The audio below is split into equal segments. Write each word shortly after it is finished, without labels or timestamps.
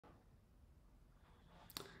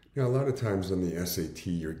Now, a lot of times on the SAT,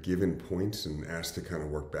 you're given points and asked to kind of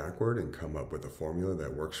work backward and come up with a formula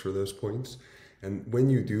that works for those points. And when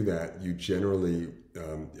you do that, you generally,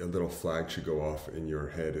 a little flag should go off in your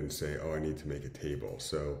head and say, oh, I need to make a table.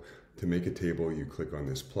 So to make a table, you click on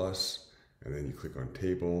this plus, and then you click on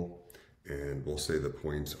table, and we'll say the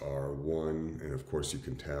points are 1, and of course you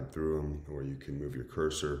can tab through them, or you can move your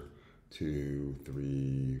cursor, 2,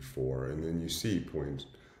 3, 4, and then you see points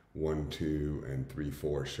 1, 2, and 3,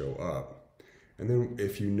 4 show up. And then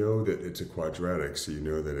if you know that it's a quadratic, so you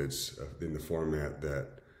know that it's in the format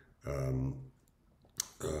that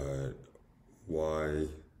y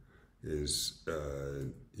is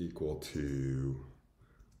equal to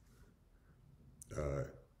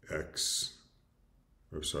x,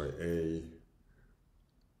 or sorry,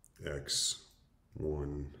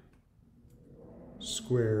 ax1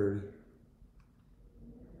 squared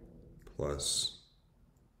plus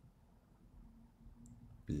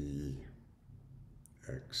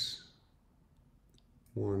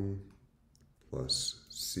bx1 plus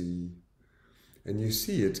c. And you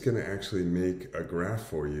see it's going to actually make a graph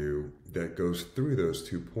for you that goes through those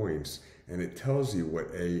 2 points, and it tells you what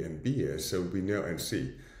A and B is. So we know, and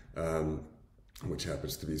C, which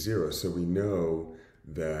happens to be 0. So we know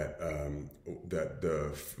that that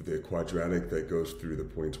the quadratic that goes through the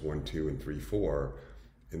points 1, 2, and 3, 4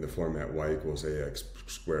 in the format y equals ax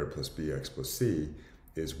squared plus bx plus c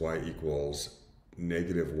is y equals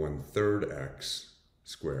 -1/3 x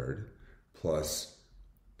squared plus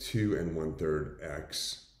 2 1/3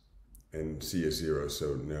 x, and c is 0,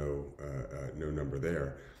 so no number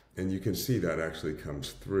there. And you can see that actually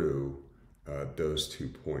comes through those 2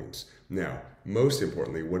 points. Now, most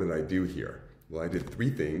importantly, what did I do here? Well, I did 3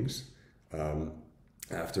 things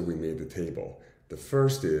after we made the table. The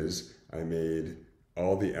first is I made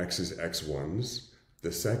all the x's x1s.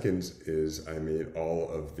 The second is I made all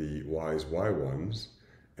of the y's y1s.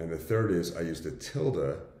 And the third is I used a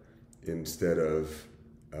tilde instead of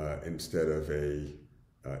a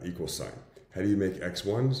equal sign. How do you make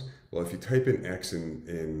x1s? Well, if you type in x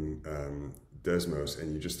in Desmos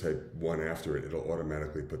and you just type 1 after it, it'll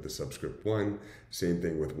automatically put the subscript 1. Same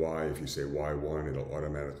thing with y. If you say y1, it'll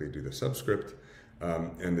automatically do the subscript.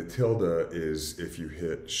 And the tilde is, if you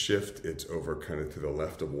hit shift, it's over kind of to the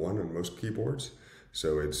left of 1 on most keyboards.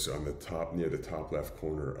 So it's on the top, near the top left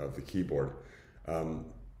corner of the keyboard.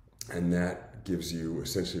 And that gives you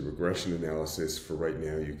essentially regression analysis. For right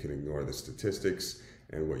now, you can ignore the statistics,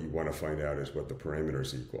 and what you want to find out is what the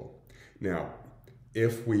parameters equal. Now,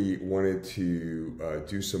 if we wanted to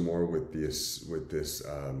do some more with this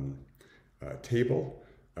table,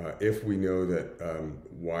 if we know that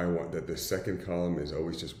that the second column is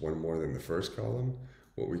always just 1 more than the first column,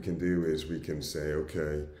 what we can do is we can say,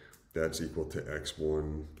 okay, that's equal to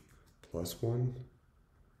x1 plus 1,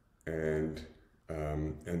 and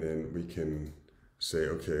then we can say,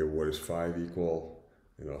 okay, what is 5 equal?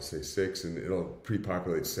 And I'll say 6, and it'll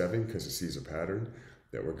pre-populate 7 because it sees a pattern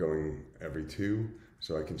that we're going every 2.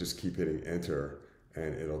 So I can just keep hitting enter,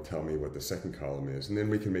 and it'll tell me what the second column is. And then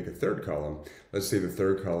we can make a third column. Let's say the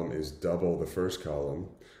third column is double the first column.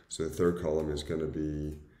 So the third column is going to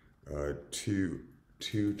be 2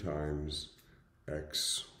 times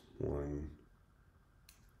x1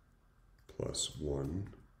 plus 1.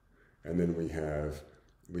 And then we have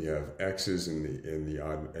x's in the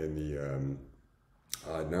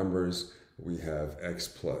odd numbers. We have x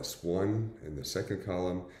plus 1 in the second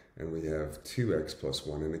column, and we have 2x plus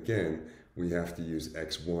 1. And again, we have to use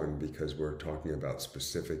x1 because we're talking about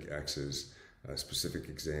specific x's, specific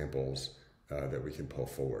examples that we can pull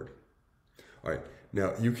forward. All right,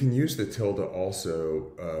 now you can use the tilde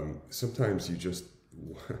also. Sometimes you just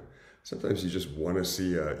want to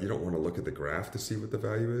see, you don't want to look at the graph to see what the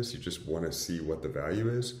value is. You just want to see what the value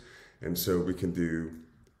is. And so we can do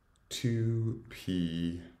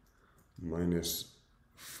 2p minus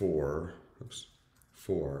 4,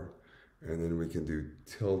 and then we can do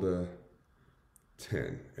tilde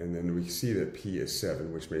 10. And then we see that p is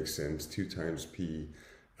 7, which makes sense. 2 times p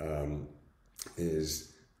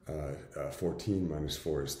is 14 minus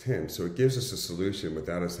 4 is 10. So it gives us a solution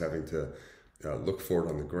without us having to look for it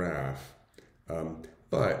on the graph.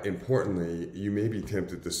 But importantly, you may be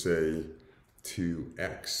tempted to say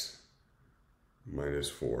 2x minus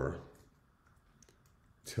 4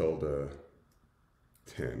 tilde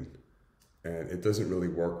 10, and it doesn't really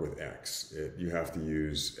work with x. You have to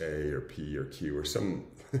use a or p or q or some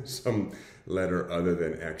letter other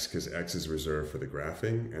than x, because x is reserved for the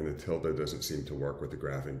graphing, and the tilde doesn't seem to work with the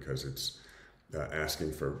graphing because it's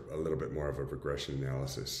asking for a little bit more of a regression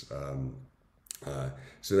analysis.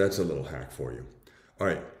 So that's a little hack for you. All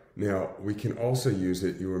right, Now, we can also use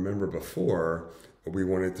it, you remember before, we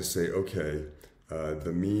wanted to say, okay,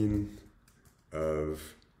 the mean of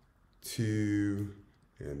 2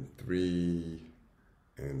 and 3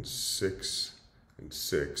 and 6 and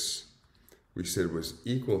 6, we said was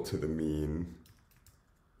equal to the mean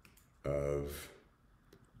of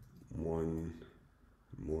 1,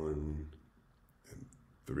 1, and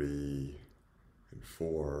 3, and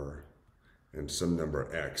 4, and some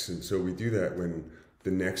number x. And so we do that when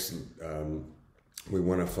the next, we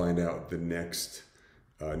want to find out the next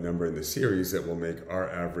number in the series that will make our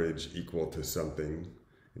average equal to something,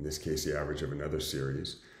 in this case the average of another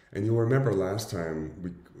series. And you'll remember last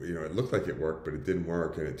time, it looked like it worked, but it didn't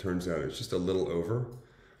work, and it turns out it's just a little over.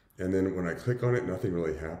 And then when I click on it, nothing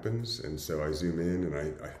really happens. And so I zoom in and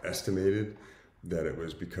I estimated that it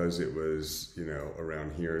was because it was,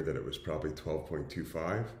 around here, that it was probably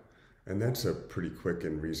 12.25. And that's a pretty quick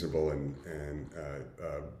and reasonable and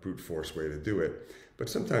brute force way to do it. But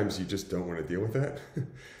sometimes you just don't want to deal with that.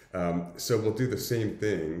 So we'll do the same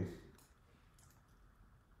thing.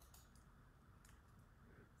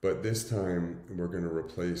 But this time we're going to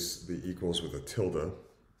replace the equals with a tilde.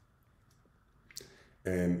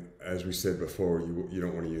 And as we said before, you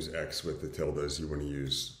don't want to use x with the tildes. You want to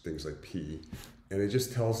use things like p. And it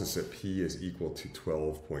just tells us that p is equal to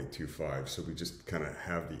 12.25. So we just kind of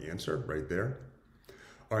have the answer right there.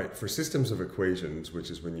 All right, for systems of equations, which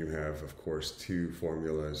is when you have, of course, 2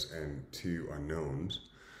 formulas and 2 unknowns,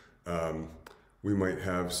 we might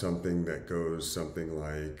have something that goes something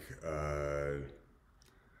like, I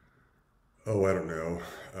don't know,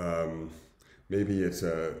 maybe it's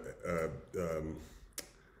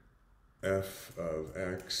f of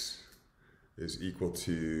x is equal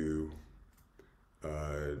to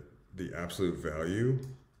the absolute value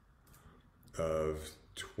of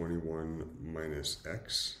 21 minus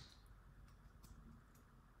x.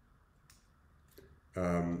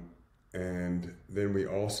 And then we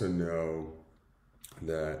also know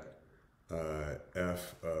that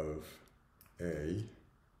f of a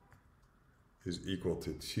is equal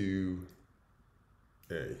to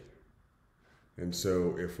 2a. And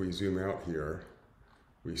so if we zoom out here,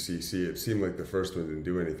 we see it seemed like the first one didn't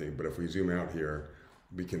do anything, but if we zoom out here,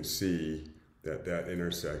 we can see that that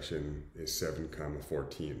intersection is 7,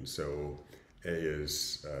 14. So a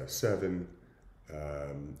is 7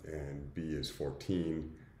 and b is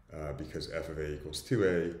 14 because f of a equals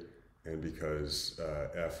 2a, and because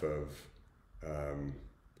f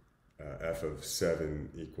of 7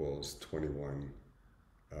 equals 21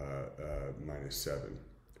 minus 7,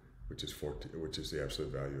 which is 14, which is the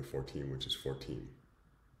absolute value of 14, which is 14.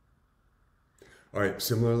 All right,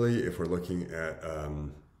 similarly, if we're looking at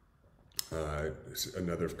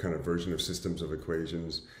another kind of version of systems of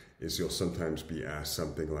equations, is you'll sometimes be asked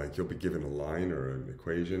something like, you'll be given a line or an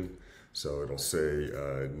equation, so it'll say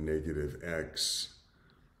negative x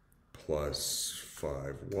plus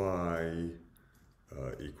 5y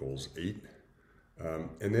equals 8.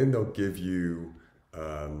 And then they'll give you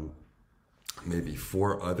maybe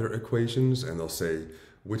 4 other equations, and they'll say,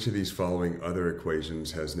 which of these following other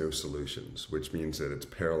equations has no solutions, which means that it's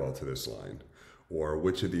parallel to this line, or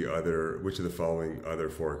which of the following other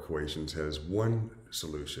 4 equations has one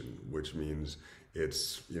solution, which means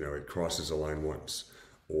it's, it crosses a line once,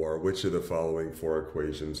 or which of the following 4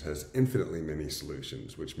 equations has infinitely many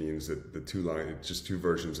solutions, which means that it's just 2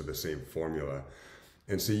 versions of the same formula.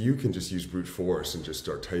 And so you can just use brute force and just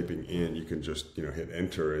start typing in. You can just, hit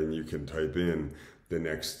enter, and you can type in the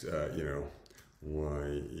next,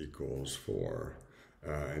 y equals 4,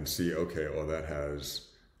 and see, okay, well, that has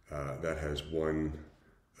one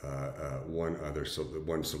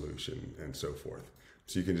solution, and so forth.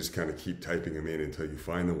 So you can just kind of keep typing them in until you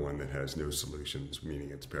find the one that has no solutions, meaning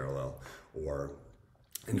it's parallel, or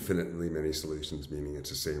infinitely many solutions, meaning it's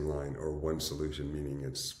the same line, or one solution, meaning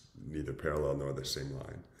it's neither parallel nor the same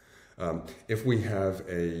line. If we have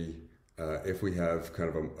kind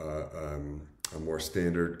of a more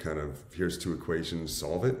standard kind of, here's 2 equations,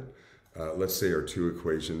 solve it. Let's say our 2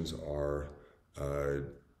 equations are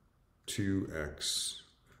 2x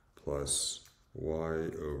plus y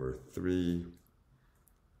over 3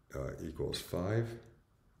 equals 5.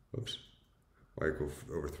 Oops. Y equals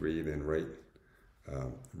over 3, then right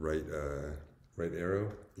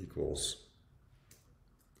arrow equals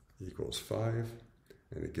 5,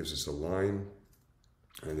 and it gives us a line,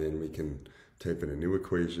 and then we can type in a new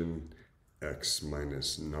equation, x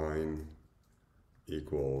minus 9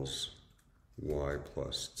 equals y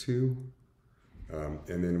plus 2,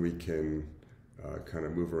 and then we can kind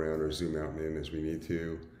of move around or zoom out and in as we need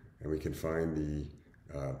to, and we can find the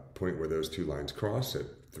point where those two lines cross at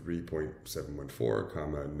 3.714,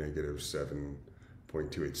 comma, negative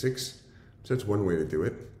 7.286. So that's one way to do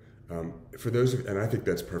it. For those of, and I think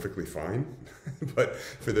that's perfectly fine, but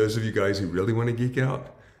for those of you guys who really want to geek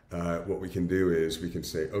out, what we can do is we can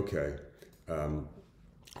say, okay,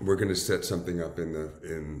 we're going to set something up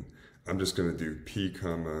I'm just going to do P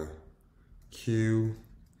comma Q,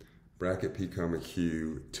 bracket P comma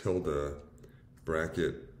Q, tilde,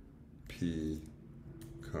 bracket P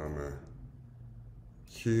comma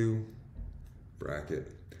Q,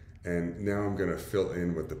 bracket. And now I'm going to fill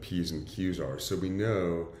in what the P's and Q's are. So we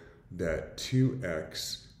know that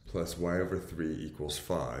 2x plus y over 3 equals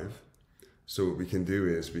 5. So what we can do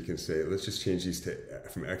is we can say, let's just change these to,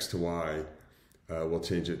 from x to y, we'll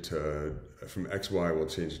change it to, from xy, we'll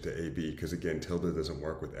change it to ab, because again, tilde doesn't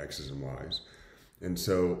work with x's and y's. And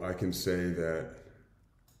so I can say that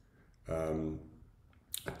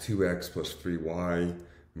 2x plus 3y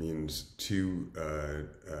means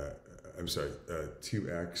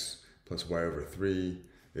 2x plus y over 3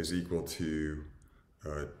 is equal to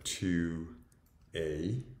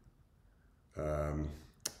 2a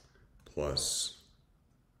plus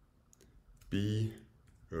b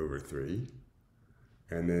over 3.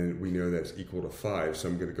 And then we know that's equal to 5. So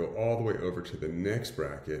I'm going to go all the way over to the next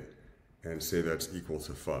bracket and say that's equal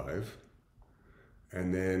to 5.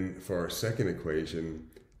 And then for our second equation,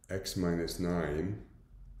 x minus 9,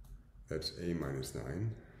 that's a minus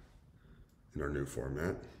 9 in our new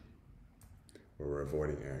format, where we're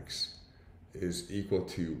avoiding x, is equal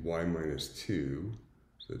to y minus 2.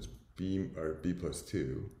 So that's b plus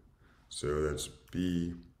 2. So that's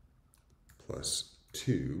b plus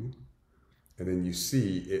 2. And then you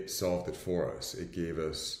see it solved it for us. It gave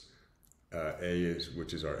us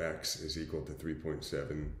which is our x, is equal to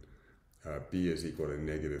 3.7. B is equal to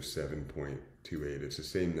negative 7.28. It's the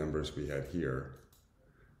same numbers we had here.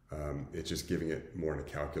 It's just giving it more in a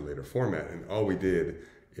calculator format. And all we did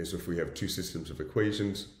is, if we have two systems of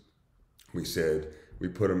equations, we said we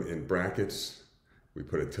put them in brackets, we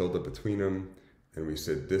put a tilde between them, and we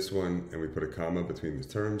said this one, and we put a comma between the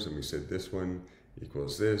terms, and we said this one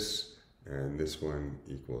equals this, and this one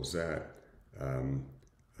equals that,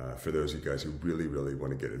 for those of you guys who really, really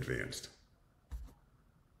want to get advanced.